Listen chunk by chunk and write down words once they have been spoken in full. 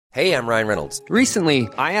Hey, I'm Ryan Reynolds. Recently,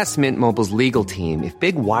 I asked Mint Mobile's legal team if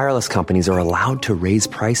big wireless companies are allowed to raise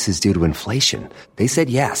prices due to inflation. They said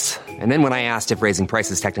yes. And then when I asked if raising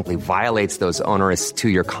prices technically violates those onerous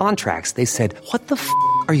two-year contracts, they said, "What the f***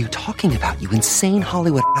 are you talking about, you insane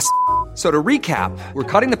Hollywood ass?" So to recap, we're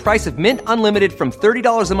cutting the price of Mint Unlimited from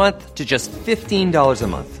 $30 a month to just $15 a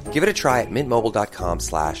month. Give it a try at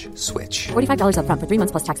mintmobile.com/switch. $45 up front for 3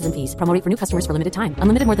 months plus taxes and fees. Promo rate for new customers for limited time.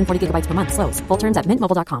 Unlimited more than 40 gigabytes per month. Slows full terms at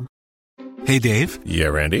mintmobile.com. Hey, Dave. Yeah,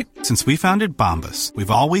 Randy. Since we founded Bombas,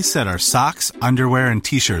 we've always said our socks, underwear, and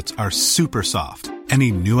T-shirts are super soft.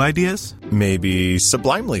 Any new ideas? Maybe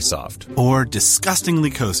sublimely soft. Or disgustingly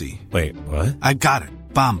cozy. Wait, what? I got it.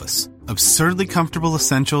 Bombas. Absurdly comfortable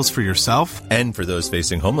essentials for yourself and for those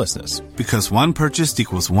facing homelessness. Because one purchased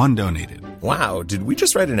equals one donated. Wow, did we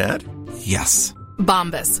just write an ad? Yes.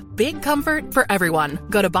 Bombas. Big comfort for everyone.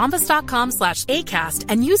 Go to bombas.com/ACAST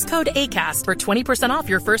and use code ACAST for 20% off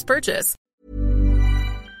your first purchase.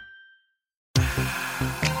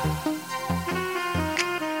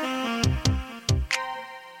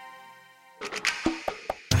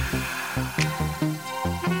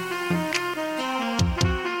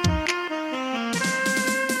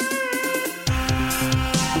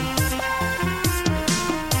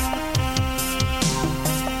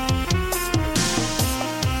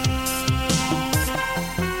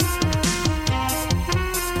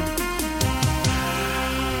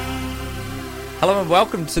 Hello and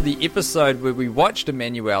welcome to the episode where we watched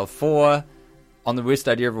Emmanuel 4 on the worst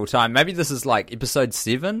idea of all time. Maybe this is like episode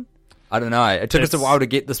 7? I don't know. It took us a while to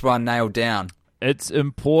get this one nailed down. It's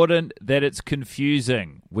important that it's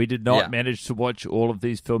confusing. We did not manage to watch all of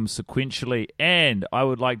these films sequentially, and I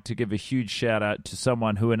would like to give a huge shout out to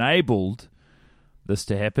someone who enabled this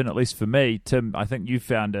to happen, at least for me. Tim, I think you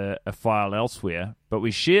found a file elsewhere, but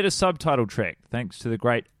we shared a subtitle track thanks to the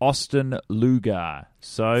great Austin Lugar.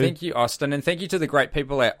 So thank you, Austin, and thank you to the great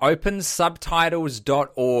people at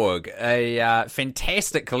opensubtitles.org, a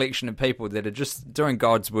fantastic collection of people that are just doing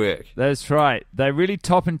God's work. That's right. They really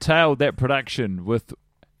top and tailed that production with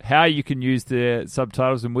how you can use their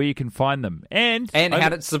subtitles and where you can find them. And how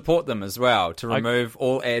to support them as well, to remove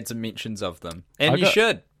all ads and mentions of them. And you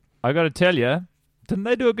should. I got to tell you, didn't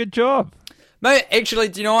they do a good job? Mate, actually,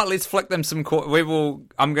 do you know what? Let's flick them some...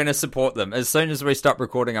 I'm going to support them. As soon as we stop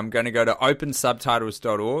recording, I'm going to go to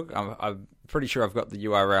opensubtitles.org. I'm pretty sure I've got the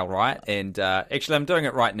URL right. And actually, I'm doing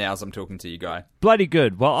it right now as I'm talking to you, Guy. Bloody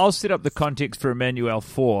good. Well, I'll set up the context for Emmanuel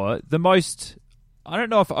 4. The most... I don't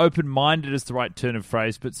know if open-minded is the right turn of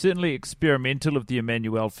phrase, but certainly experimental of the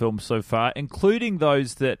Emmanuel films so far, including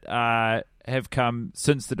those that have come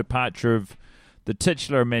since the departure of the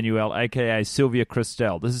titular Emmanuel, a.k.a. Sylvia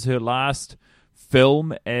Christel. This is her last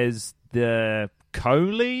film as the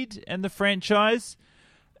co-lead in the franchise.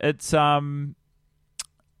 It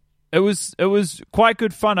was quite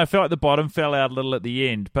good fun. I felt like the bottom fell out a little at the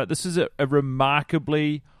end, but this is a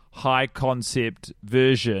remarkably high-concept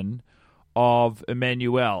version of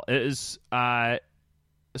Emmanuel. It is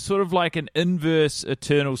sort of like an inverse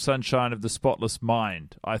Eternal Sunshine of the Spotless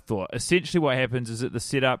Mind, I thought. Essentially what happens is at the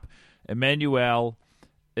setup, Emmanuel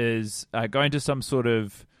is going to some sort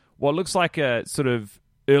of what looks like a sort of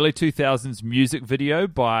early 2000s music video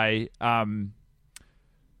by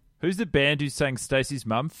who's the band who sang Stacey's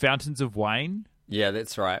mum? Fountains of Wayne? Yeah,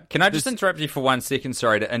 that's right. Can I just interrupt you for 1 second?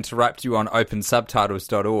 Sorry to interrupt you on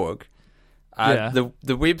opensubtitles.org.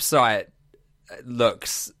 The website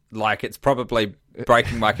looks like it's probably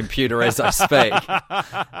breaking my computer as I speak.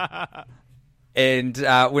 And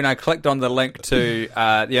when I clicked on the link to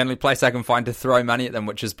the only place I can find to throw money at them,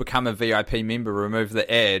 which is become a VIP member, remove the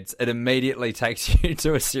ads, it immediately takes you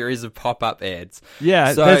to a series of pop-up ads.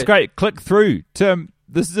 Yeah, so, that's great. Click through. Tim,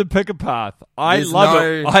 this is a picker path. I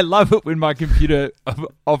love it when my computer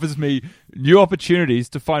offers me new opportunities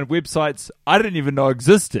to find websites I didn't even know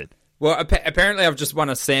existed. Well, apparently I've just won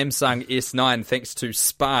a Samsung S9 thanks to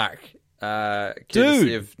Spark.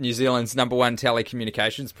 Courtesy of New Zealand's #1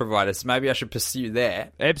 telecommunications provider, so maybe I should pursue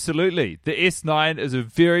that. Absolutely. The S9 is a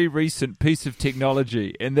very recent piece of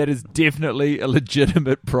technology, and that is definitely a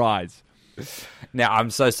legitimate prize. Now,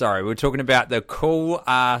 I'm so sorry. We're talking about the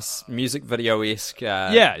cool-ass music video-esque so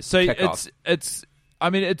kickoff. it's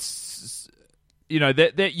you know,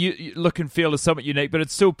 that you look and feel is somewhat unique, but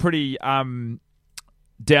it's still pretty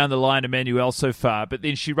down the line Emmanuel so far, but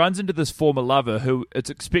then she runs into this former lover who it's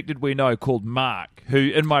expected we know called Mark, who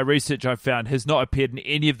in my research I found has not appeared in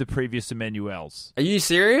any of the previous Emmanuels. Are you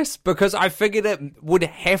serious? Because I figured it would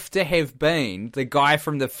have to have been the guy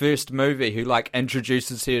from the first movie who like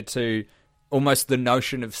introduces her to almost the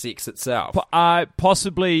notion of sex itself.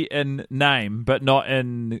 Possibly in name, but not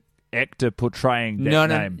in actor portraying that No,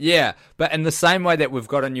 name. yeah. But in the same way that we've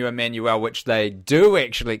got a new Emmanuel, which they do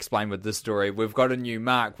actually explain with the story, we've got a new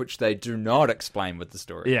Mark, which they do not explain with the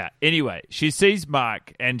story. Yeah. Anyway, she sees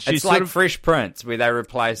Mark, and she's It's like Fresh Prince, where they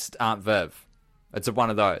replaced Aunt Viv. It's one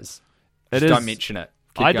of those. Just don't mention it.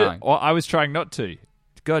 Keep going. I was trying not to.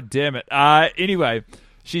 God damn it. Anyway,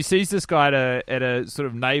 she sees this guy at a sort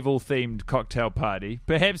of naval-themed cocktail party.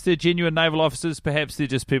 Perhaps they're genuine naval officers. Perhaps they're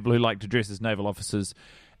just people who like to dress as naval officers.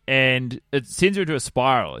 And it sends her into a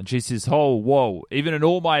spiral. And she says, oh, whoa, even in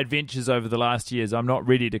all my adventures over the last years, I'm not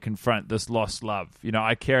ready to confront this lost love. You know,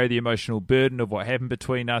 I carry the emotional burden of what happened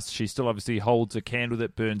between us. She still obviously holds a candle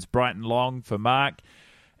that burns bright and long for Mark.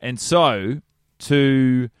 And so,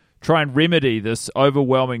 to try and remedy this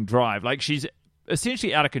overwhelming drive, like she's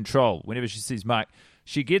essentially out of control whenever she sees Mark,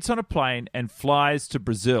 she gets on a plane and flies to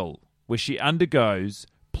Brazil, where she undergoes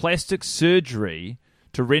plastic surgery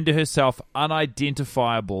to render herself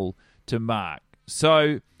unidentifiable to Mark.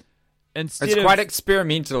 So it's quite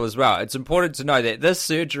experimental as well. It's important to know that this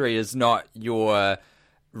surgery is not your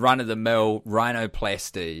run-of-the-mill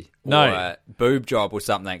rhinoplasty or boob job or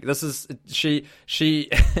something. This is she she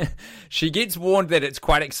gets warned that it's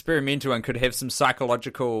quite experimental and could have some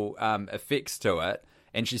psychological effects to it.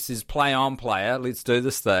 And she says, play on, player, let's do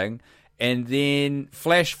this thing. And then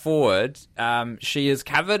flash forward, she is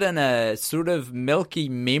covered in a sort of milky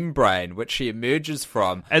membrane, which she emerges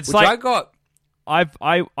from. It's like I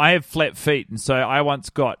have flat feet, and so I once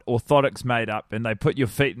got orthotics made up, and they put your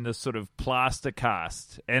feet in this sort of plaster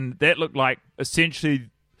cast, and that looked like essentially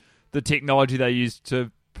the technology they used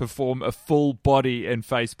to perform a full body and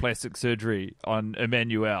face plastic surgery on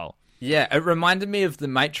Emmanuel. Yeah, it reminded me of The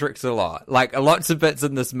Matrix a lot. Like, lots of bits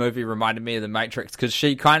in this movie reminded me of The Matrix, because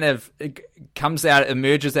she kind of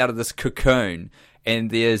emerges out of this cocoon, and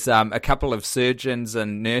there's a couple of surgeons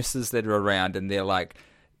and nurses that are around, and they're like,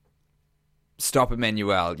 stop,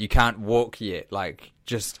 Emmanuel, you can't walk yet, like,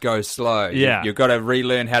 just go slow. Yeah. You've got to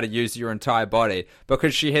relearn how to use your entire body,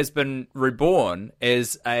 because she has been reborn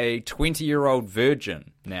as a 20-year-old virgin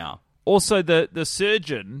now. Also, the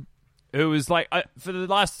surgeon, who was like, for the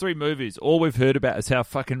last 3 movies, all we've heard about is how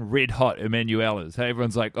fucking red hot Emmanuel is. How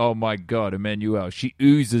everyone's like, oh my God, Emmanuel, she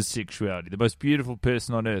oozes sexuality, the most beautiful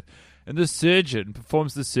person on earth. And the surgeon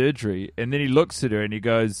performs the surgery, and then he looks at her and he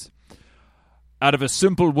goes, out of a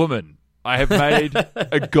simple woman, I have made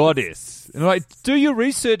a goddess. And I'm like, do your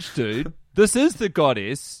research, dude. This is the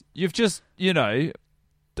goddess. You've just, I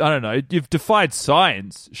don't know, you've defied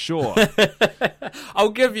science, sure.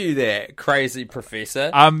 I'll give you that, crazy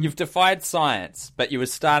professor. You've defied science, but you were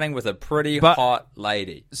starting with a pretty hot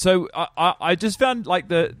lady. So I just found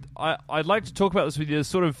I'd like to talk about this with you,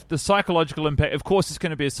 sort of the psychological impact. Of course, it's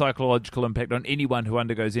going to be a psychological impact on anyone who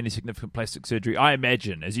undergoes any significant plastic surgery. I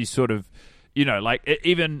imagine, as you sort of,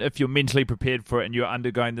 even if you're mentally prepared for it and you're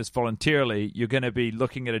undergoing this voluntarily, you're going to be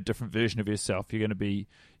looking at a different version of yourself. You're going to be,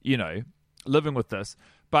 living with this.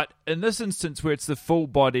 But in this instance, where it's the full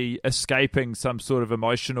body escaping some sort of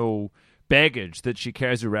emotional baggage that she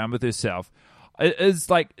carries around with herself, it is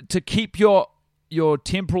like to keep your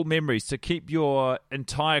temporal memories, to keep your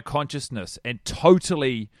entire consciousness and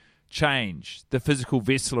totally change the physical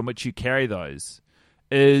vessel in which you carry those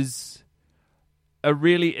is a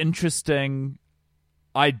really interesting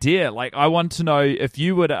idea. Like, I want to know, if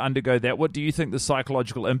you were to undergo that, what do you think the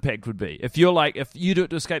psychological impact would be? If you do it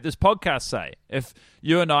to escape this podcast, say, if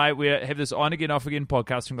you and I, we have this on again, off again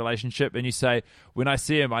podcasting relationship, and you say, when I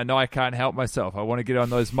see him, I know I can't help myself. I want to get on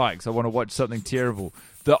those mics. I want to watch something terrible.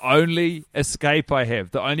 The only escape I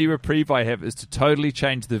have, the only reprieve I have, is to totally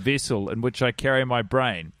change the vessel in which I carry my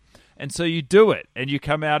brain. And so you do it, and you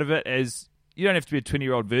come out of it as, you don't have to be a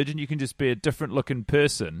 20-year-old virgin. You can just be a different-looking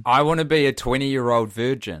person. I want to be a 20-year-old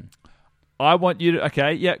virgin. I want you to...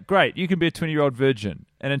 Okay, yeah, great. You can be a 20-year-old virgin.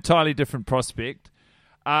 An entirely different prospect.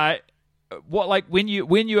 When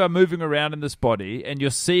you are moving around in this body and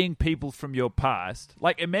you're seeing people from your past,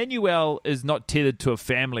 like Emmanuel is not tethered to a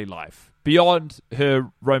family life. Beyond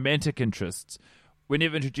her romantic interests, we're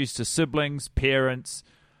never introduced to siblings, parents,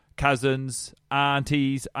 cousins,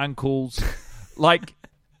 aunties, uncles. Like...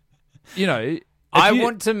 I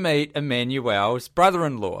want to meet Emmanuel's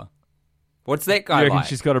brother-in-law. What's that guy you reckon like?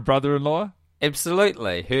 She's got a brother-in-law?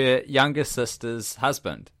 Absolutely. Her younger sister's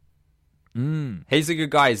husband. He's a good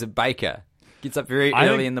guy. He's a baker. Gets up very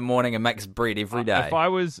early in the morning and makes bread every day. If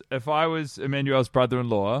I was Emmanuel's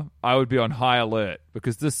brother-in-law, I would be on high alert,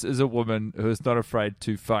 because this is a woman who is not afraid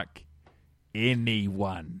to fuck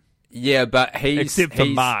anyone. Yeah, but except for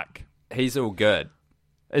Mark. He's all good.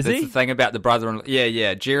 Is That's he? the thing about the brother-in-law.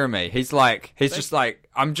 Yeah, Jeremy. He's just like,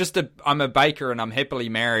 I'm a baker and I'm happily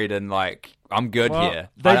married and like, I'm good here.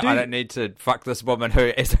 I don't need to fuck this woman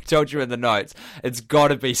who, as I told you in the notes, it's got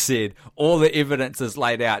to be said, all the evidence is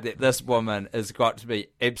laid out that this woman has got to be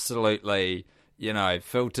absolutely,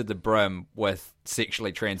 filled to the brim with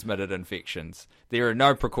sexually transmitted infections. There are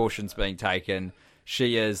no precautions being taken.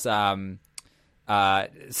 She is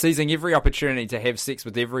seizing every opportunity to have sex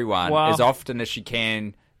with everyone as often as she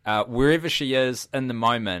can, wherever she is in the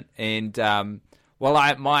moment. And while I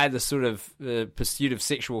admire the sort of pursuit of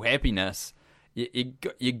sexual happiness, you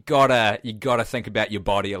gotta think about your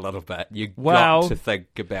body a little bit. You got to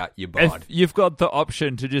think about your body. If you've got the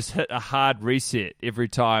option to just hit a hard reset every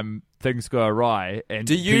time things go awry and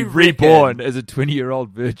be reborn as a 20-year-old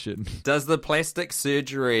virgin. Does the plastic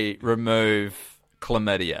surgery remove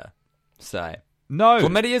chlamydia? Say no.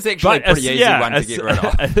 Chlamydia is actually a pretty easy one to get rid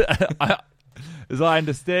of. As I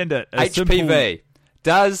understand it, HPV.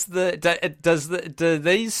 Do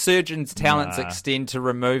these surgeons' talents extend to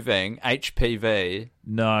removing HPV?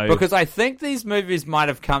 No. Because I think these movies might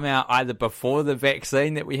have come out either before the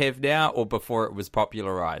vaccine that we have now or before it was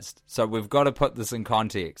popularized. So we've got to put this in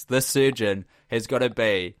context. This surgeon has got to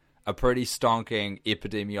be a pretty stonking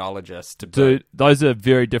epidemiologist to Dude, those are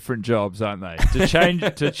very different jobs, aren't they?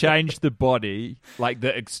 To change the body, like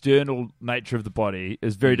the external nature of the body,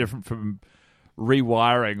 is very different from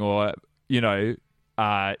rewiring or,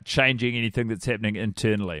 changing anything that's happening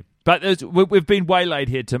internally. But we've been waylaid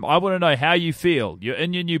here, Tim. I want to know how you feel. You're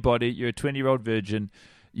in your new body. You're a 20-year-old virgin.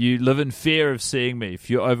 You live in fear of seeing me,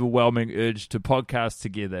 for your overwhelming urge to podcast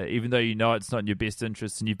together, even though you know it's not in your best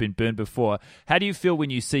interest and you've been burned before. How do you feel when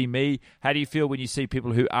you see me? How do you feel when you see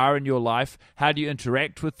people who are in your life? How do you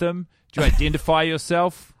interact with them? Do you identify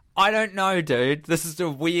yourself? I don't know, dude. This is a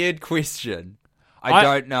weird question. I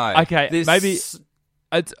don't know. Okay, maybe it's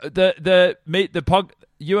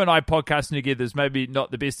you and I podcasting together is maybe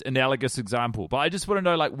not the best analogous example, but I just want to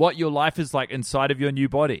know like what your life is like inside of your new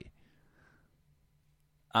body.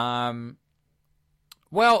 Well,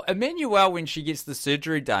 Emmanuelle, when she gets the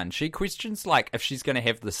surgery done, she questions like if she's going to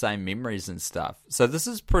have the same memories and stuff. So this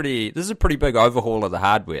is a pretty big overhaul of the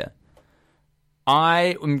hardware.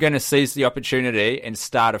 I am going to seize the opportunity and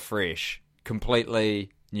start afresh,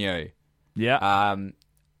 completely new. Yeah.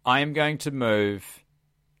 I am going to move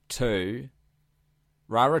to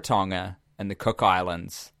Rarotonga in the Cook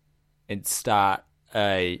Islands and start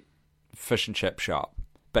a fish and chip shop,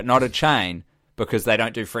 but not a chain because they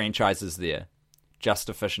don't do franchises there. Just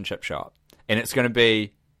a fish and chip shop, and it's going to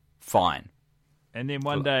be fine. And then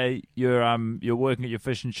one day you're working at your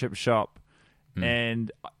fish and chip shop,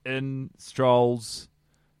 and in strolls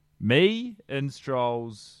me. I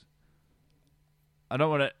don't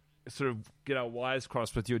want to sort of get our wires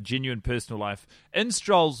crossed with your genuine personal life. In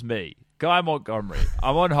strolls me, Guy Montgomery.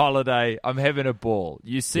 I'm on holiday. I'm having a ball.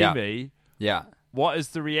 You see me. Yeah. What is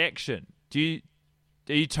the reaction?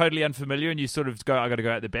 Are you totally unfamiliar and you sort of go, I got to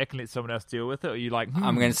go out the back and let someone else deal with it? Or are you like,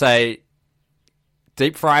 I'm going to say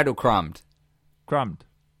deep fried or crumbed? Crumbed.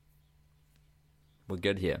 We're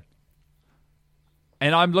good here.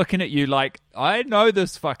 And I'm looking at you like, I know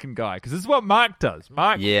this fucking guy. Because this is what Mark does.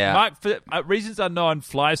 Mark, for reasons unknown,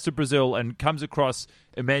 flies to Brazil and comes across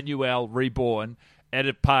Emmanuelle reborn at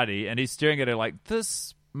a party. And he's staring at her like,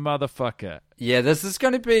 this motherfucker. Yeah, this is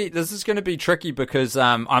going to be tricky because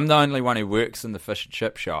I'm the only one who works in the fish and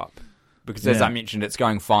chip shop. Because as I mentioned, it's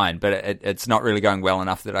going fine, but it's not really going well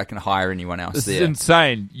enough that I can hire anyone else there. This is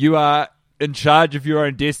insane. You are in charge of your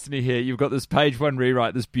own destiny here. You've got this page one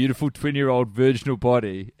rewrite, this beautiful 20-year-old virginal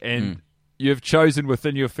body, and you've chosen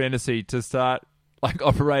within your fantasy to start like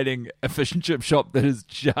operating a fish and chip shop that is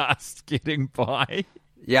just getting by.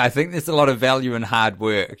 Yeah, I think there's a lot of value in hard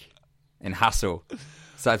work and hustle.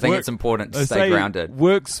 So I think it's important to stay grounded.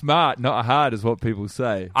 Work smart, not hard, is what people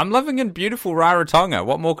say. I'm living in beautiful Rarotonga.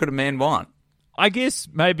 What more could a man want? I guess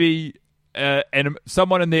maybe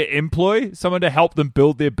someone in their employ, someone to help them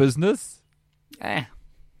build their business. I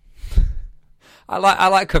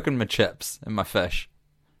like cooking my chips and my fish.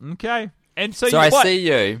 Okay. And so I see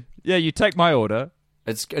you. Yeah, you take my order.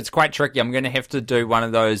 It's quite tricky. I'm going to have to do one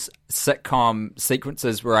of those sitcom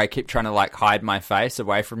sequences where I keep trying to like hide my face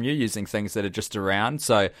away from you using things that are just around.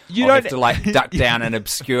 So I'll have to like duck down and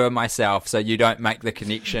obscure myself so you don't make the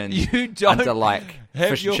connection under like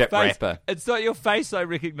fish and chip wrapper. It's not your face I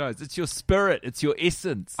recognize. It's your spirit. It's your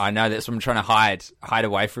essence. I know. That's what I'm trying to hide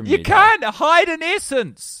away from you. You can't hide an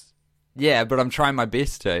essence. Yeah, but I'm trying my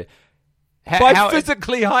best to. By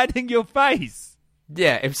physically hiding your face.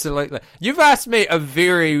 Yeah, absolutely. You've asked me a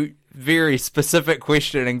very, very specific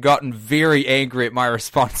question and gotten very angry at my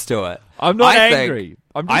response to it. I'm not angry.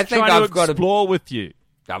 I'm I just think trying to I've got a- explore with you.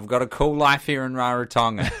 I've got a cool life here in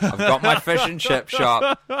Rarotonga. I've got my fish and chip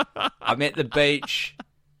shop. I'm at the beach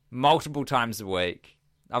multiple times a week.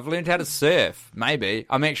 I've learned how to surf, maybe.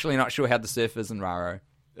 I'm actually not sure how the surf is in Raro.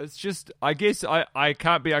 It's just, I guess I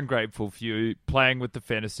can't be ungrateful for you playing with the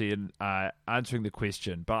fantasy and answering the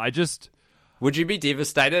question, but I just... Would you be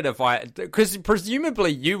devastated if because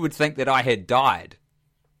presumably you would think that I had died.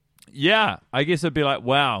 Yeah, I guess I'd be like,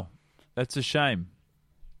 wow, that's a shame.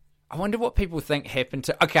 I wonder what people think happened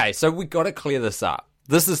to... Okay, so we got to clear this up.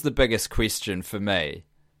 This is the biggest question for me.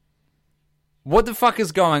 What the fuck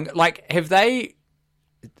is going... Like, have they...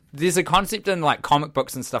 There's a concept in, like, comic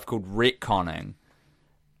books and stuff called retconning,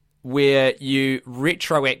 where you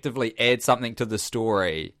retroactively add something to the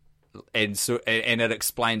story and it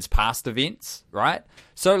explains past events, right?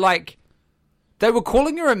 So, like, they were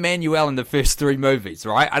calling her Emmanuelle in the first 3 movies,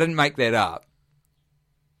 right? I didn't make that up.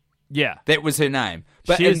 Yeah. That was her name.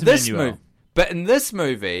 But She is in this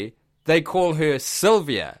movie, they call her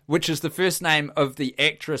Sylvia, which is the first name of the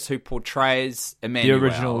actress who portrays Emmanuelle. The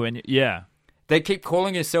original, yeah. They keep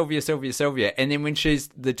calling her Sylvia, Sylvia, Sylvia, and then when she's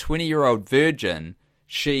the 20-year-old virgin,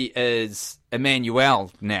 she is Emmanuelle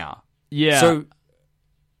now. Yeah. So,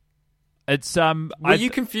 it's were you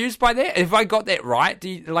confused by that? Have I got that right? Do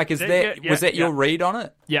you, like, was that your read on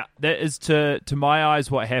it? Yeah, that is to my eyes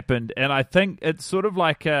what happened, and I think it's sort of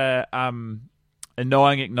like a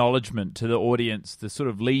knowing acknowledgement to the audience, the sort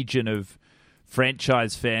of legion of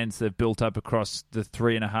franchise fans they've built up across the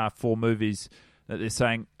 3.5, 4 movies, that they're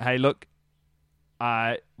saying, hey, look,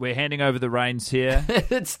 we're handing over the reins here.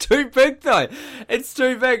 It's too big, though. It's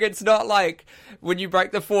too big. It's not like when you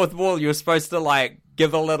break the fourth wall, you're supposed to, like,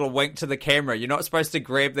 give a little wink to the camera. You're not supposed to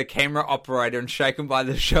grab the camera operator and shake him by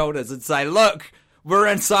the shoulders and say, look, we're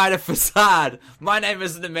inside a facade. My name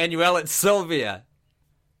isn't Emmanuelle, it's Sylvia.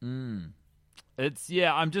 I've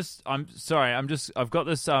got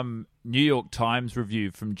this New York Times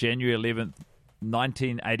review from January 11th,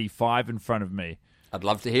 1985 in front of me. I'd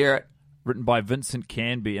love to hear it. Written by Vincent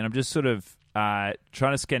Canby, and I'm just sort of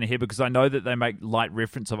trying to scan ahead because I know that they make light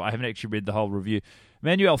reference of it. I haven't actually read the whole review.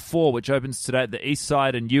 Emmanuelle 4, which opens today at the East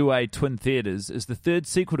Side and UA Twin Theatres, is the third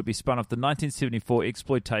sequel to be spun off the 1974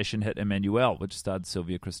 exploitation hit Emmanuelle, which starred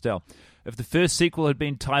Sylvia Christel. If the first sequel had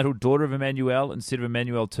been titled Daughter of Emmanuelle instead of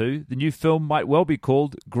Emmanuelle 2, the new film might well be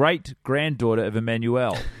called Great Granddaughter of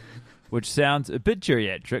Emmanuelle, which sounds a bit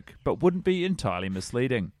geriatric, but wouldn't be entirely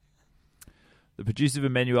misleading. The producer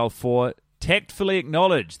of Emmanuelle 4 tactfully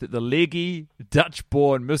acknowledged that the leggy,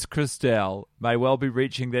 Dutch-born Miss Christel may well be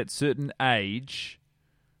reaching that certain age,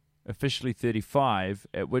 officially 35,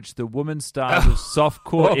 at which the woman stars of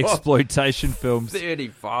softcore exploitation films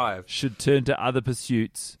 35 should turn to other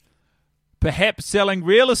pursuits, perhaps selling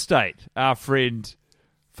real estate. Our friend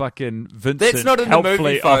fucking Vincent That's not in the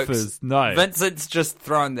movie, folks. offers. No, Vincent's just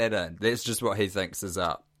thrown that in. That's just what he thinks is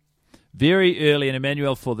up. Very early in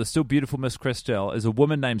Emmanuelle 4, the still beautiful Miss Christel, as a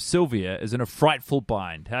woman named Sylvia, is in a frightful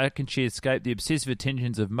bind. How can she escape the obsessive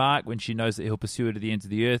attentions of Mark when she knows that he'll pursue her to the ends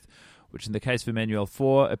of the earth, which in the case of Emmanuelle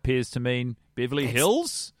 4 appears to mean Beverly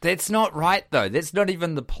Hills? That's not right, though. That's not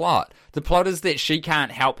even the plot. The plot is that she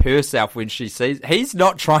can't help herself when she sees... He's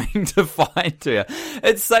not trying to find her.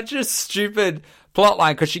 It's such a stupid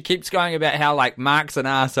plotline because she keeps going about how, like, Mark's an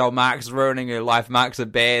arsehole, Mark's ruining her life, Mark's a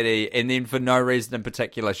baddie, and then for no reason in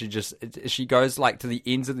particular, she goes, like, to the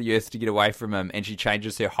ends of the earth to get away from him, and she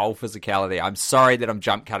changes her whole physicality. I'm sorry that I'm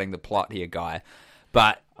jump cutting the plot here, Guy,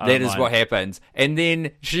 but that is what happens. And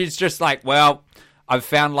then she's just like, well, I've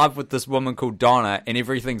found love with this woman called Donna, and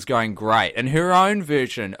everything's going great. And her own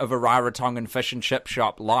version of a Rarotongan fish and chip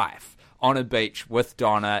shop life. On a beach with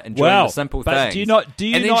Donna, enjoying the simple things. And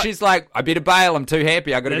then she's like, I better bail, I'm too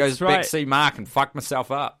happy, I gotta go back see Mark and fuck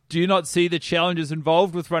myself up. Do you not see the challenges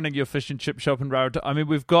involved with running your fish and chip shop in Rarotonga? I mean,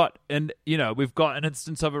 we've got an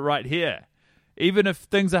instance of it right here. Even if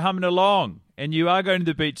things are humming along, and you are going to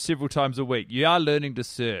the beach several times a week, you are learning to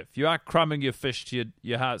surf, you are crumbing your fish to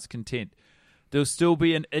your heart's content, there'll still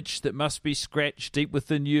be an itch that must be scratched deep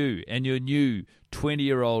within you and your new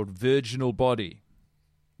 20-year-old virginal body.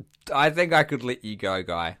 I think I could let you go,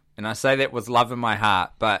 Guy. And I say that with love in my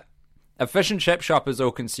heart, but a fish and chip shop is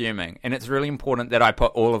all-consuming, and it's really important that I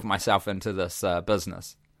put all of myself into this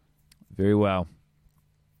business. Very well.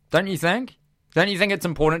 Don't you think? Don't you think it's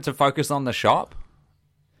important to focus on the shop?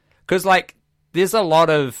 Because, like, there's a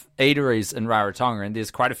lot of eateries in Rarotonga, and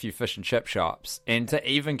there's quite a few fish and chip shops. And to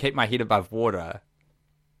even keep my head above water,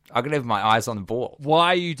 I've got to have my eyes on the ball. Why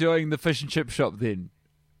are you doing the fish and chip shop then?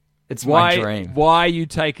 It's my dream. Why are you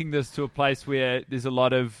taking this to a place where there's a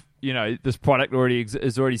lot of, this product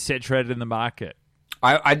is already saturated in the market?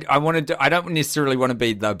 I wanted to. I don't necessarily want to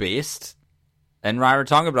be the best in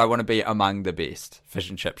Rarotonga, but I want to be among the best fish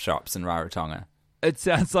and chip shops in Rarotonga. It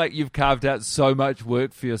sounds like you've carved out so much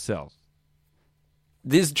work for yourself.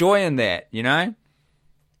 There's joy in that, you know?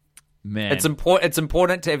 Man. It's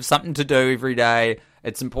important to have something to do every day.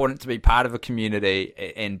 It's important to be part of a community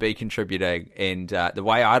and be contributing. And the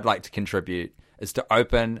way I'd like to contribute is to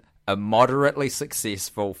open a moderately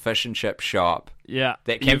successful fish and chip shop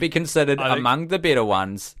that can be considered among the better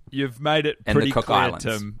ones. You've made it in pretty the Cook clear, Islands.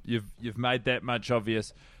 Tim. You've made that much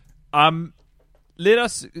obvious. Let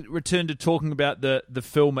us return to talking about the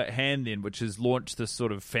film at hand then, which has launched this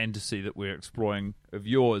sort of fantasy that we're exploring of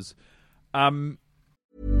yours.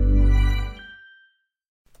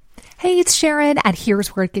 Hey, it's Sharon, and here's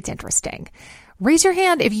where it gets interesting. Raise your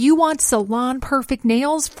hand if you want salon perfect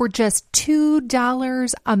nails for just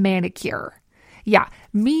 $2 a manicure. Yeah,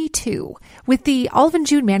 me too. With the Olive &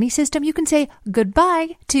 June Mani system, you can say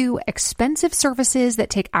goodbye to expensive services that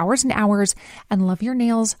take hours and hours and love your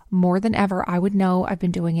nails more than ever. I would know. I've been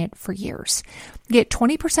doing it for years. Get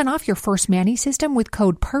 20% off your first Mani system with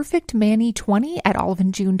code PERFECTMANI20 at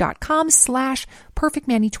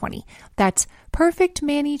oliveandjune.com/PerfectMani20. That's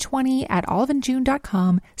PerfectMani20 at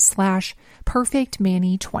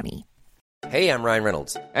oliveandjune.com/PerfectMani20. Hey, I'm Ryan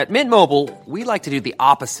Reynolds. At Mint Mobile, we like to do the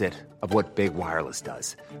opposite of what Big Wireless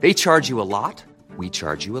does. They charge you a lot, we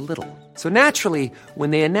charge you a little. So naturally, when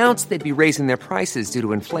they announced they'd be raising their prices due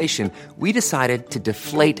to inflation, we decided to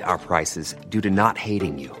deflate our prices due to not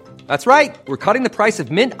hating you. That's right. We're cutting the price of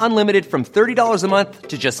Mint Unlimited from $30 a month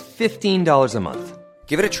to just $15 a month.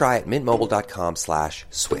 Give it a try at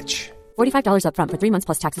mintmobile.com/switch. $45 up front for 3 months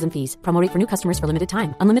plus taxes and fees. Promo rate for new customers for limited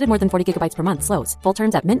time. Unlimited more than 40 gigabytes per month. Slows full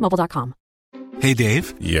terms at mintmobile.com. Hey,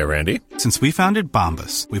 Dave. Yeah, Randy. Since we founded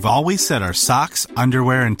Bombas, we've always said our socks,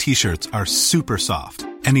 underwear, and T-shirts are super soft.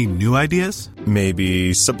 Any new ideas?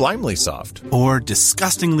 Maybe sublimely soft. Or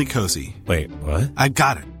disgustingly cozy? Wait, what? I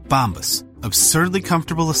got it. Bombas. Absurdly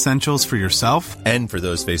comfortable essentials for yourself And for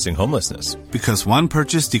those facing homelessness. because one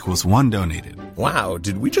purchased equals one donated. Wow,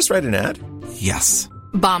 did we just write an ad? Yes.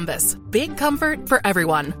 Bombas. Big comfort for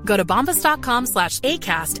everyone. Go to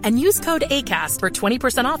bombas.com/ACAST and use code ACAST for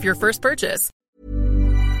 20% off your first purchase.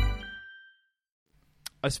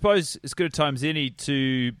 I suppose it's good a time as any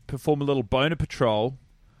to perform a little boner patrol.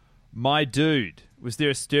 My dude, was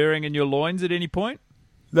there a stirring in your loins at any point?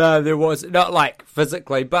 No, there was not like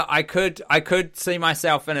physically, but I could see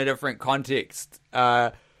myself in a different context.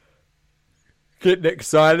 Getting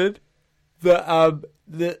excited.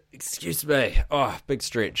 The excuse me. Oh, big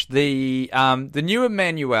stretch. The new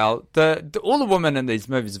Emmanuel. All the women in these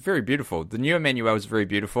movies are very beautiful. The new Emmanuel is very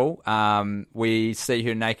beautiful. We see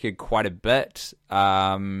her naked quite a bit.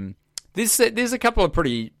 There's a couple of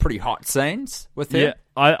pretty hot scenes with her. Yeah,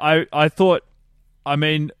 I thought. I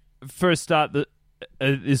mean, for a start,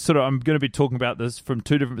 is sort of I'm going to be talking about this from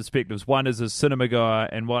two different perspectives. One is a cinema goer,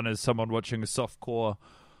 and one is someone watching a softcore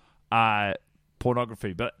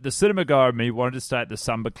pornography. But the cinema goer of me wanted to stay at the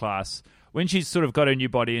Samba class. When she's sort of got her new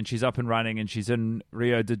body and she's up and running and she's in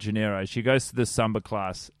Rio de Janeiro, she goes to the Samba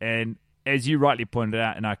class. And as you rightly pointed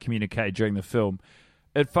out in our communique during the film,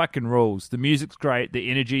 it fucking rules. The music's great. The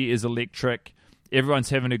energy is electric. Everyone's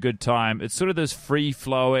having a good time. It's sort of this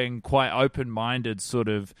free-flowing, quite open-minded sort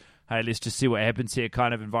of, hey, let's just see what happens here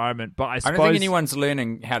kind of environment. But I suppose... I don't think anyone's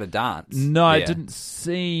learning how to dance. No, it didn't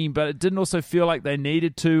seem, but it didn't also feel like they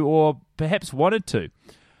needed to or perhaps wanted to.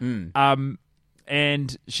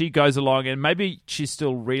 And she goes along, and maybe she's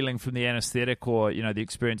still reeling from the anesthetic or, the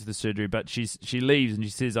experience of the surgery, but she leaves and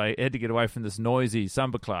she says, I had to get away from this noisy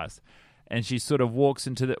Samba class. And she sort of walks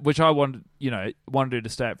into the... Which I wanted her to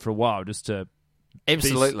stay at for a while just to...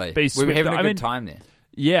 Absolutely. We were having a good time there.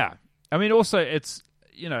 Yeah. I mean, also, it's...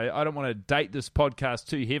 I don't want to date this podcast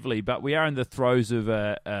too heavily, but we are in the throes of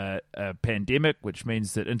a pandemic, which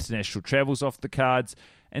means that international travel's off the cards.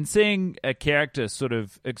 And seeing a character sort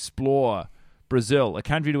of explore Brazil, a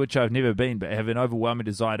country to which I've never been but have an overwhelming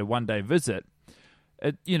desire to one day visit,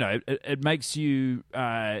 it makes you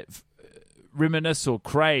reminisce or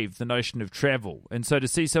crave the notion of travel. And so to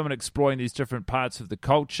see someone exploring these different parts of the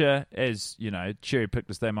culture, as, cherry-picked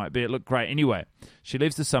as they might be, it looked great. Anyway, she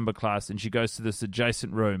leaves the Samba class and she goes to this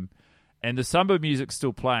adjacent room, and the Samba music's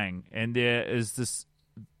still playing, and there is these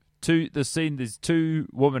two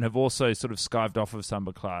women have also sort of skived off of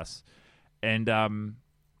Samba class, and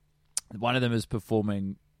one of them is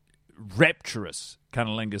performing rapturous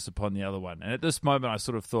cunnilingus upon the other one. And at this moment I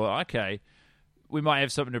sort of thought, okay, we might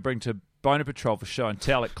have something to bring to Boner Patrol for show and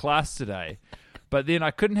tell at class today. But then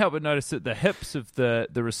I couldn't help but notice that the hips of the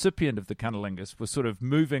recipient of the cunnilingus were sort of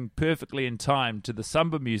moving perfectly in time to the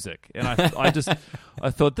samba music. And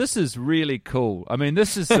I thought, this is really cool. I mean,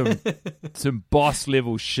 this is some boss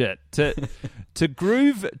level shit. To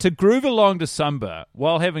groove along to samba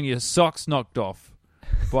while having your socks knocked off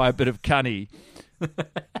by a bit of cunny.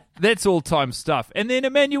 That's all-time stuff. And then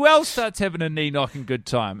Emmanuel starts having a knee-knocking good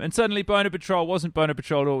time. And suddenly Boner Patrol wasn't Boner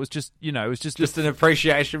Patrol at all. It was just, just an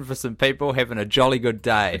appreciation for some people having a jolly good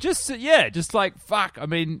day. Just like, fuck. I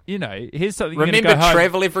mean, here's something you're Remember gonna go home.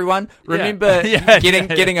 travel, everyone? Remember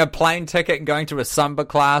getting a plane ticket and going to a samba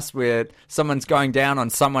class where someone's going down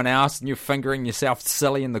on someone else and you're fingering yourself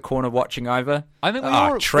silly in the corner watching over? I think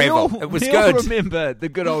it was we good. all remember the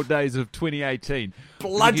good old days of 2018.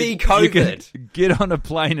 Bloody COVID. You could get on a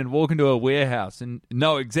plane and walk into a warehouse and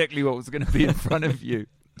know exactly what was going to be in front of you.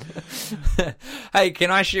 Hey, can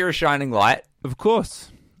I share a shining light? Of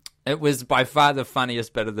course. It was by far the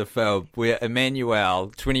funniest bit of the film, where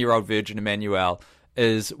Emmanuel, 20-year-old virgin Emmanuel,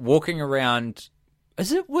 is walking around.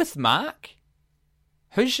 Is it with Mark?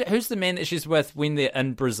 Who's the man that she's with when they're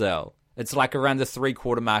in Brazil? It's like around the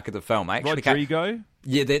 3/4 mark of the film. Rodrigo?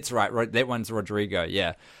 Yeah, that's right. That one's Rodrigo,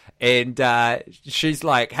 yeah. And she's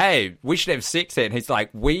like, hey, we should have sex here. And he's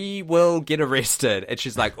like, we will get arrested. And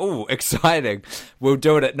she's like, oh, exciting. We'll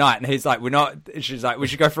do it at night. And he's like, we're not. She's like, we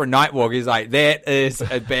should go for a night walk. He's like, that is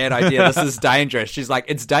a bad idea. This is dangerous. She's like,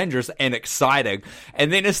 it's dangerous and exciting.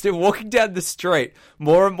 And then as they're walking down the street,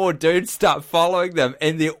 more and more dudes start following them.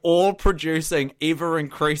 And they're all producing ever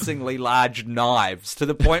increasingly large knives to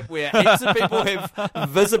the point where heaps of people have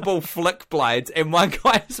visible flick blades. And one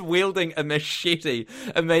guy's wielding a machete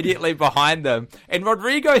immediately behind them, and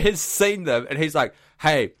Rodrigo has seen them, and he's like,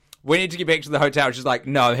 hey, we need to get back to the hotel. She's like,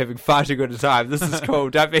 no, I'm having far too good a time. This is cool.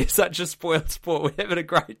 Don't be such a spoiled sport. We're having a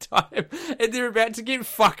great time. And they're about to get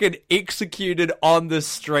fucking executed on the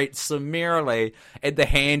street summarily at the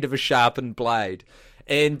hand of a sharpened blade.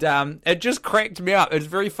 And it just cracked me up. It was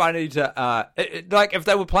very funny to, like, if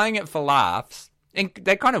they were playing it for laughs, and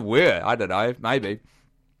they kind of were, I don't know, maybe.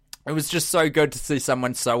 It was just so good to see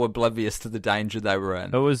someone so oblivious to the danger they were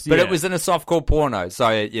in. It was in a softcore porno, so,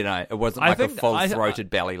 it wasn't like a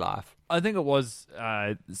full-throated belly laugh. I think it was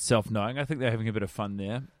self-knowing. I think they're having a bit of fun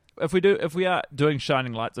there. If we are doing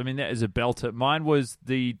shining lights, I mean, that is a belter. Mine was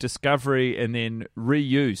the discovery and then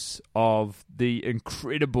reuse of the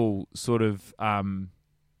incredible sort of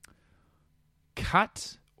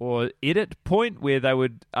cut or edit point where they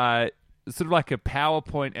would sort of like a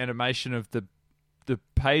PowerPoint animation of the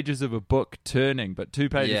pages of a book turning, but 2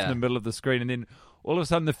 pages in the middle of the screen, and then all of a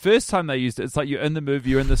sudden, the first time they used it, it's like you're in the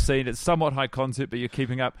movie, you're in the scene, it's somewhat high concept, but you're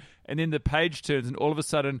keeping up, and then the page turns, and all of a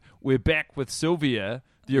sudden, we're back with Sylvia,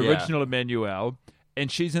 the original Emmanuel, and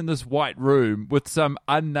she's in this white room with some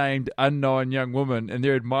unnamed, unknown young woman, and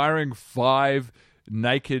they're admiring 5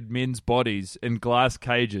 naked men's bodies in glass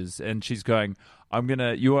cages, and she's going,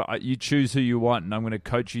 you choose who you want, and I'm going to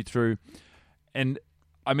coach you through, and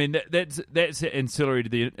I mean, that's ancillary to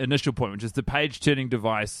the initial point, which is the page-turning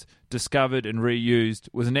device discovered and reused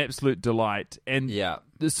was an absolute delight. And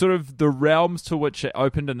the sort of the realms to which it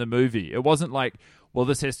opened in the movie, it wasn't like, well,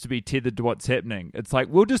 this has to be tethered to what's happening. It's like,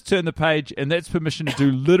 we'll just turn the page, and that's permission to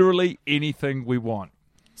do literally anything we want.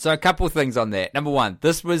 So a couple of things on that. Number one,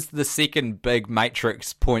 this was the second big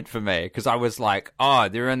Matrix point for me, because I was like, oh,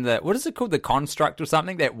 they're in the, what is it called, the Construct or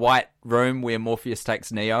something? That white room where Morpheus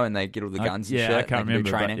takes Neo and they get all the guns and shit. I can't remember.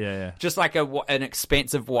 Training. But just like an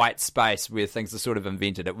expansive white space where things are sort of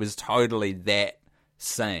invented. It was totally that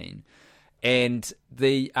scene. And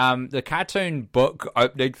the cartoon book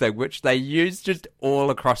opening thing, which they used just all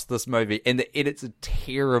across this movie, and the edits are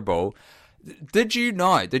terrible. Did you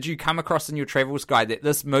come across in your travels guide that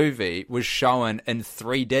this movie was shown in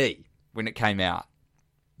 3D when it came out?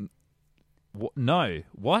 No.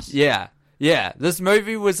 What? Yeah. This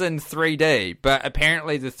movie was in 3D, but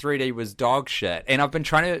apparently the 3D was dog shit. And I've been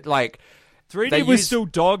trying to, 3D was still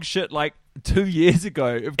dog shit, 2 years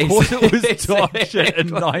ago. Of course it was dog shit in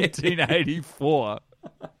 1984.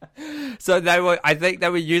 So I think they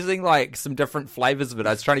were using, some different flavors of it. I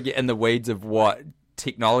was trying to get in the weeds of what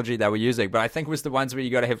technology they were using, but I think it was the ones where you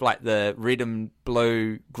got to have the red and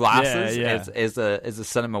blue glasses as a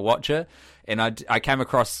cinema watcher, and I came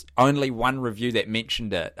across only one review that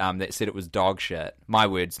mentioned it, that said it was dog shit. My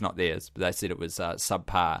words, not theirs, but they said it was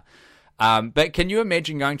subpar. But can you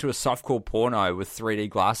imagine going to a softcore porno with 3D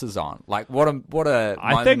glasses on? What a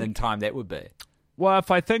moment in time that would be. Well, if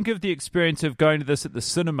I think of the experience of going to this at the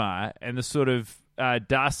cinema and the sort of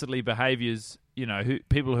dastardly behaviours,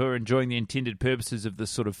 people who are enjoying the intended purposes of this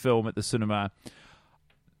sort of film at the cinema,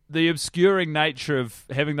 the obscuring nature of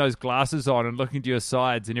having those glasses on and looking to your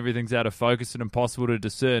sides and everything's out of focus and impossible to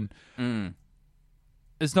discern.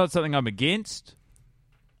 It's not something I'm against.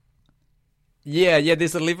 Yeah,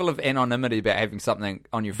 there's a level of anonymity about having something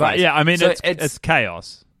on your face. But yeah, I mean, So it's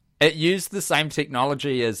chaos. It used the same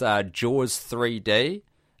technology as Jaws 3D,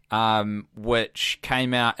 which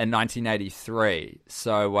came out in 1983.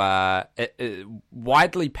 So it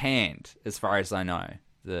widely panned, as far as I know,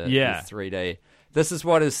 the 3D. This is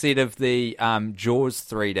what is said of the Jaws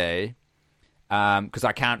 3D, because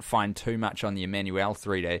I can't find too much on the Emmanuelle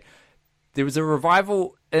 3D. There was a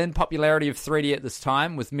revival in popularity of 3D at this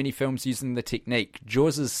time, with many films using the technique.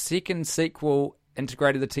 Jaws' second sequel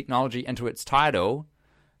integrated the technology into its title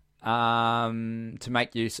to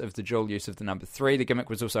make use of the dual use of the number 3. The gimmick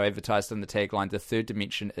was also advertised in the tagline, "The third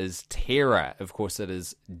dimension is terror." Of course, it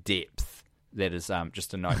is depth. That is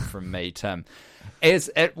just a note from me, Tim. As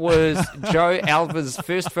it was Joe Alva's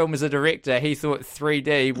first film as a director, he thought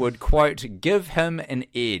 3D would, quote, give him an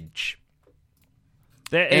edge.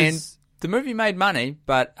 The movie made money,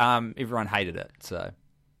 but everyone hated it. So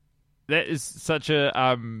that is such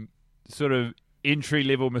a sort of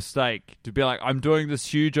entry-level mistake to be like, I'm doing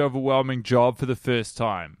this huge, overwhelming job for the first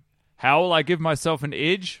time. How will I give myself an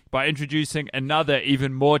edge? By introducing another,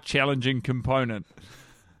 even more challenging component.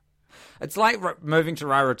 It's like moving to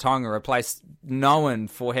Rarotonga, a place known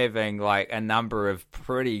for having like a number of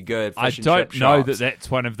pretty good fish and chip shops. I don't know that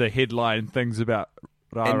that's one of the headline things about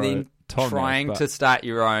Rarotonga. And then trying to start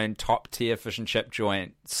your own top-tier fish and chip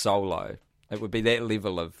joint solo. It would be that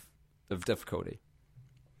level of difficulty.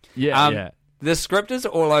 Yeah. The script is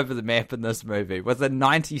all over the map in this movie. Within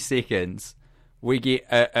 90 seconds, we get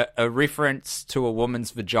a reference to a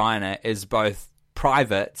woman's vagina as both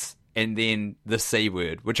privates and then the C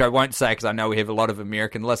word, which I won't say because I know we have a lot of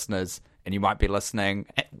American listeners, and you might be listening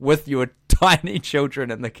with your tiny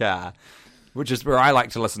children in the car, which is where I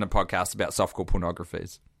like to listen to podcasts about softcore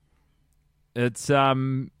pornographies. It's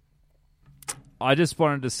I just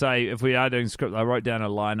wanted to say, if we are doing script, I wrote down a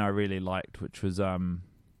line I really liked, which was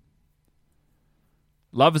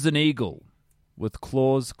love is an eagle with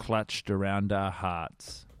claws clutched around our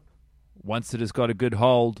hearts. Once it has got a good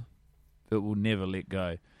hold, it will never let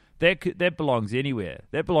go. That belongs anywhere.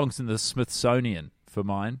 That belongs in the Smithsonian for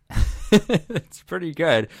mine. It's pretty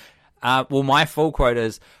good. Well, my full quote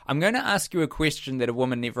is, I'm going to ask you a question that a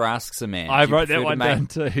woman never asks a man. I wrote that one down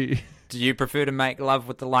too. Do you prefer to make love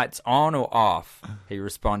with the lights on or off? He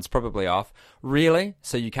responds, probably off. Really?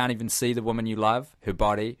 So you can't even see the woman you love? Her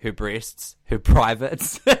body, her breasts, her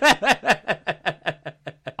privates?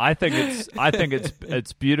 I think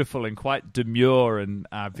it's beautiful and quite demure and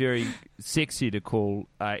very sexy to call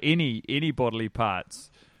any bodily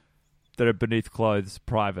parts that are beneath clothes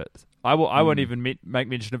private. I won't even make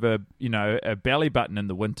mention of a belly button in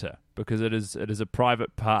the winter, because it is a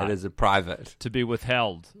private part. It is a private to be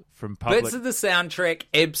withheld from public. Bits of the soundtrack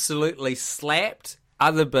absolutely slapped.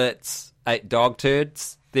 Other bits ate dog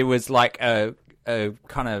turds. There was like a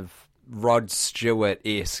kind of Rod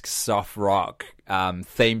Stewart-esque soft rock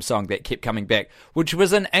theme song that kept coming back, which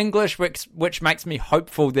was in English, which makes me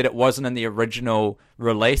hopeful that it wasn't in the original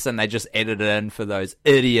release and they just added it in for those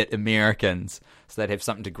idiot Americans so they'd have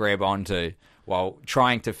something to grab onto while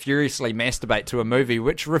trying to furiously masturbate to a movie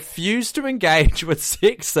which refused to engage with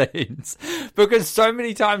sex scenes. Because so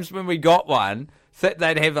many times when we got one,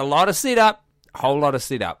 they'd have a lot of setup, whole lot of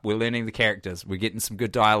setup. We're learning the characters. We're getting some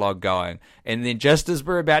good dialogue going. And then just as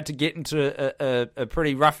we're about to get into a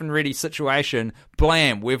pretty rough and ready situation,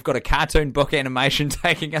 blam, we've got a cartoon book animation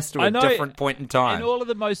taking us to a different point in time. And all of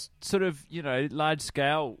the most sort of,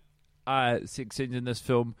 large-scale sex scenes in this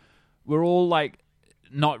film were all, like,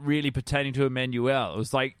 not really pertaining to Emmanuelle. It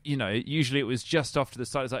was like, usually it was just off to the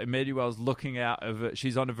side. It's like Emmanuelle's looking out of it.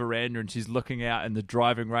 She's on a veranda and she's looking out in the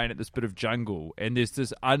driving rain at this bit of jungle. And there's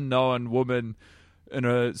this unknown woman in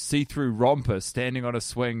a see-through romper standing on a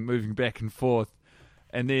swing, moving back and forth.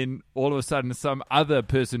 And then all of a sudden some other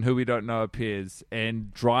person who we don't know appears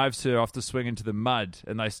and drives her off the swing into the mud.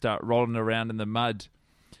 And they start rolling around in the mud.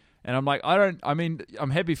 And I'm like, I'm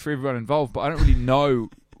happy for everyone involved, but I don't really know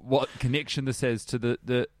what connection this has to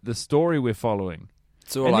the story we're following.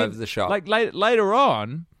 It's all over the shop. Like later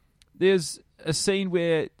on, there's a scene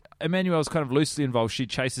where Emmanuelle's kind of loosely involved. She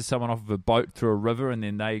chases someone off of a boat through a river, and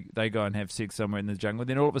then they go and have sex somewhere in the jungle.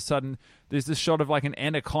 Then all of a sudden, there's this shot of like an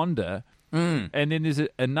anaconda, and then there's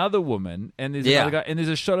another woman, and there's another guy, and there's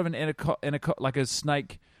a shot of an like a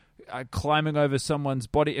snake climbing over someone's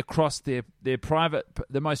body across their private,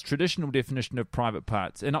 the most traditional definition of private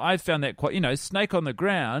parts. And I found that quite, snake on the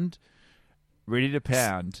ground, ready to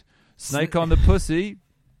pound. Snake on the pussy,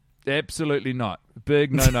 Absolutely not.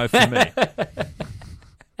 Big no for me.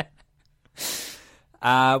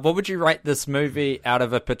 What would you rate this movie out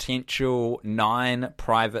of a potential 9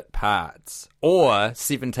 private parts or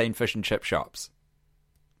 17 fish and chip shops?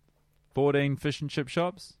 14 fish and chip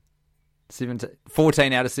shops?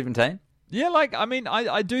 14 out of 17? Yeah,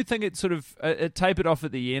 I do think it sort of it tapered off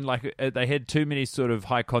at the end. They had too many sort of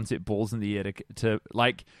high concept balls in the air to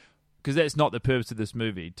because that's not the purpose of this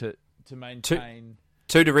movie to maintain.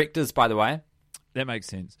 Two directors, by the way. That makes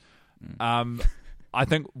sense. I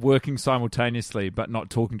think working simultaneously but not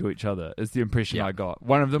talking to each other is the impression I got.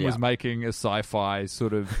 One of them was making a sci-fi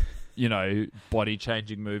sort of,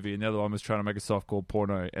 body-changing movie, and the other one was trying to make a softcore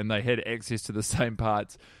porno, and they had access to the same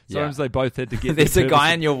parts. Sometimes they both had to get... There's a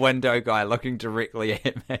guy in your window, guy, looking directly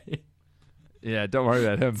at me. Yeah, don't worry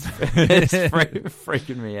about him. It's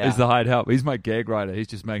freaking me out. He's the hired help. He's my gag writer. He's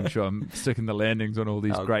just making sure I'm sticking the landings on all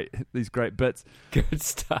these great bits. Good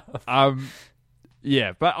stuff.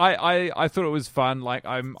 Yeah, but I thought it was fun.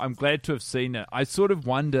 I'm glad to have seen it. I sort of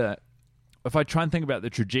wonder if I try and think about the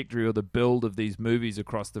trajectory or the build of these movies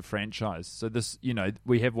across the franchise. So this,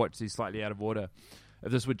 we have watched these slightly out of order.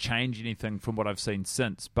 If this would change anything from what I've seen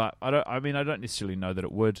since, but I don't necessarily know that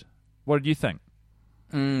it would. What did you think?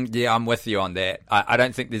 Yeah, I'm with you on that. I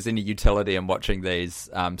don't think there's any utility in watching these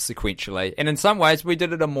sequentially. And in some ways, we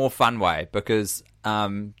did it a more fun way because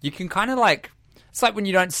you can kind of it's like when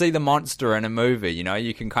you don't see the monster in a movie,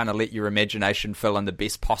 you can kind of let your imagination fill in the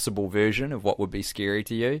best possible version of what would be scary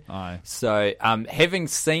to you. Aye. So having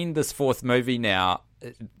seen this 4th movie now,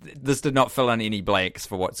 this did not fill in any blanks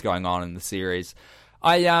for what's going on in the series.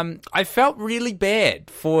 I felt really bad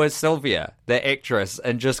for Sylvia, the actress,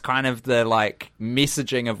 and just kind of the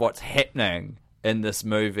messaging of what's happening in this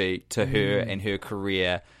movie to her and her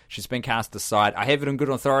career. She's been cast aside. I have it on good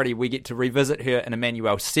authority. We get to revisit her in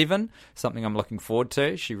Emmanuel 7, something I'm looking forward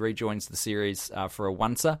to. She rejoins the series for a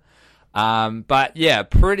oncer. But yeah,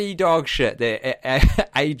 pretty dog shit that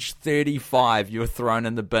at age 35 you're thrown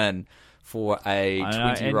in the bin for a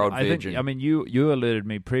 20-year-old virgin. You alerted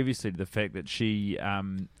me previously to the fact that she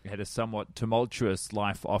had a somewhat tumultuous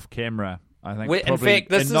life off camera. I think in fact,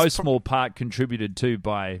 this in no small part contributed to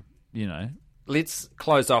by, Let's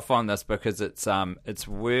close off on this because it's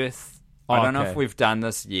worth... I don't know if we've done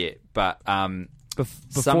this yet, but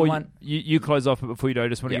before you close off, but before you do, I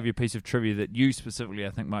just want to give you a piece of trivia that you specifically,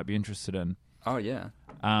 I think, might be interested in. Oh, yeah.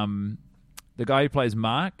 The guy who plays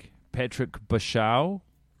Mark, Patrick Bashau,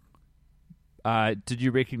 did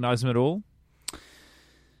you recognize him at all?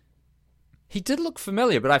 He did look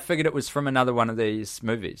familiar, but I figured it was from another one of these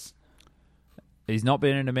movies. He's not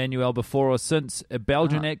been in Emmanuel before or since. A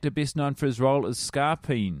Belgian actor best known for his role as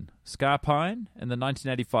Scarpine in the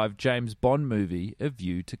 1985 James Bond movie A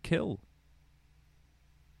View to Kill,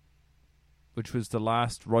 which was the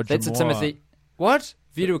last Roger Moore. That's a Timothy... What?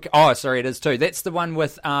 View to... Oh, sorry, it is too. That's the one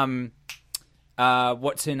with... what's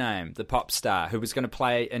her name? The pop star who was going to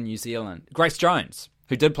play in New Zealand. Grace Jones,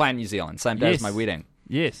 who did play in New Zealand. Same day as my wedding.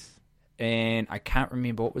 Yes. And I can't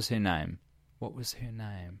remember what was her name.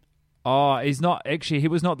 Oh, he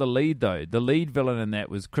was not the lead, though. The lead villain in that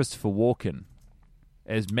was Christopher Walken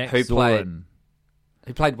as Max Zorin.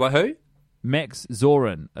 Who played what? Who? Max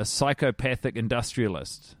Zorin, a psychopathic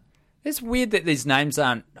industrialist. It's weird that these names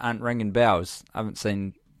aren't ringing bells. I haven't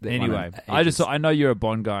seen that anyway. I know you're a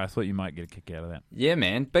Bond guy. I thought you might get a kick out of that. Yeah,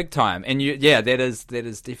 man, big time. And that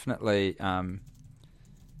is definitely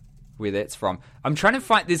where that's from. I'm trying to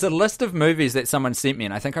find... There's a list of movies that someone sent me,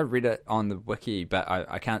 and I think I read it on the wiki, but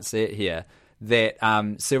I can't see it here, that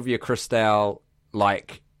Sylvia Christel,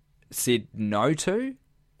 said no to.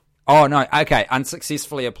 Oh, no, okay.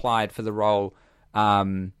 Unsuccessfully applied for the role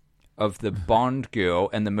of the Bond girl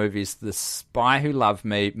in the movies The Spy Who Loved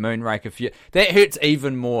Me, Moonraker. That hurts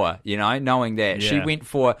even more, knowing that. Yeah. She went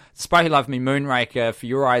for Spy Who Loved Me, Moonraker, For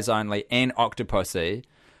Your Eyes Only, and Octopussy.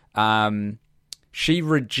 She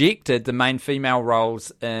rejected the main female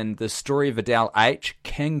roles in The Story of Adele H,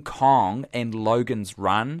 King Kong, and Logan's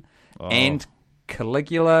Run, and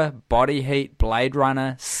Caligula, Body Heat, Blade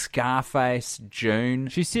Runner, Scarface, June.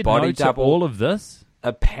 She said Body no Double, to all of this?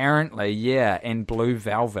 Apparently, yeah, and Blue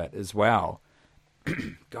Velvet as well.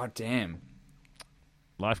 God damn.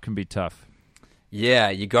 Life can be tough. Yeah,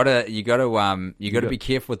 you gotta be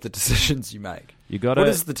careful with the decisions you make. What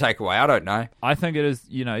is the takeaway? I don't know. I think it is.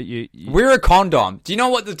 Wear a condom. Do you know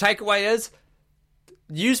what the takeaway is?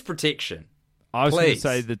 Use protection. I was going to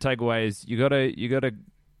say the takeaway is you gotta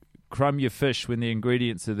crumb your fish when the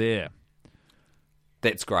ingredients are there.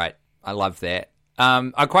 That's great. I love that.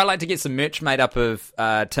 I'd quite like to get some merch made up of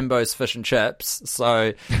Timbo's fish and chips.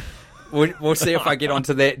 So We'll see if I get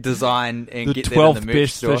onto that design and The get that in the 12th merch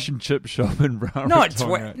best store. fish and chip shop in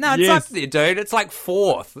Rarotonga. No, it's up there, dude. It's like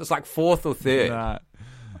fourth. It's like fourth or third.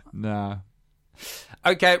 Nah.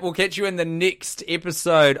 Okay, we'll catch you in the next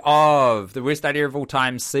episode of the Worst Idea of All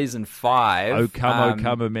Time, Season 5. Oh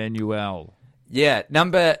come, Emmanuel. Yeah,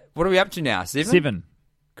 what are we up to now? 7? 7.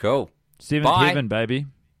 Cool. 7th Bye. heaven, baby.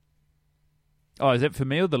 Oh, is that for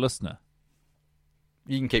me or the listener?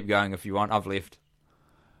 You can keep going if you want. I've left.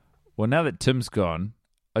 Well, now that Tim's gone,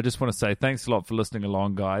 I just want to say thanks a lot for listening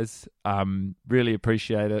along, guys. Really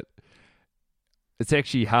appreciate it. It's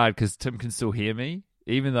actually hard because Tim can still hear me,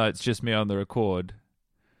 even though it's just me on the record.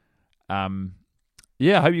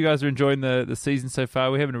 Yeah, I hope you guys are enjoying the season so far.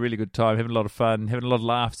 We're having a really good time, having a lot of fun, having a lot of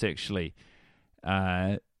laughs, actually. Yep.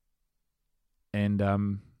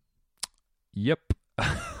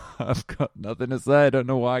 I've got nothing to say. I don't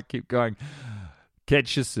know why I keep going.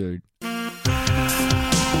 Catch you soon.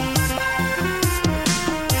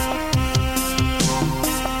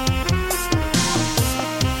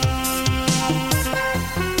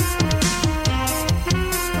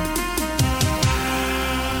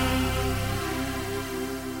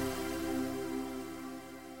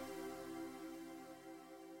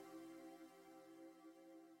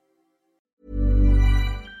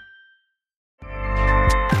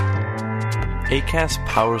 Acast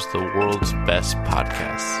powers the world's best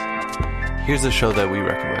podcasts. Here's a show that we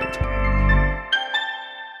recommend.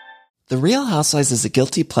 The Real Housewives is a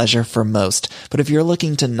guilty pleasure for most, but if you're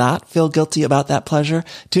looking to not feel guilty about that pleasure,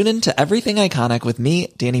 tune in to Everything Iconic with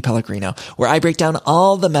me, Danny Pellegrino, where I break down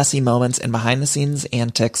all the messy moments and behind-the-scenes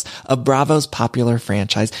antics of Bravo's popular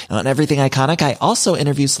franchise. And on Everything Iconic, I also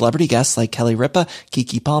interview celebrity guests like Kelly Ripa,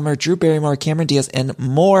 Keke Palmer, Drew Barrymore, Cameron Diaz, and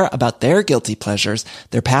more about their guilty pleasures,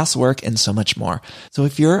 their past work, and so much more. So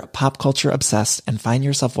if you're pop culture obsessed and find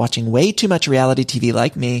yourself watching way too much reality TV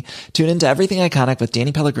like me, tune into Everything Iconic with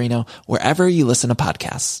Danny Pellegrino, wherever you listen to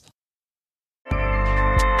podcasts.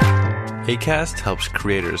 Acast helps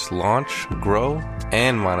creators launch, grow,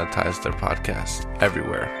 and monetize their podcasts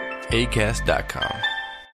everywhere. Acast.com.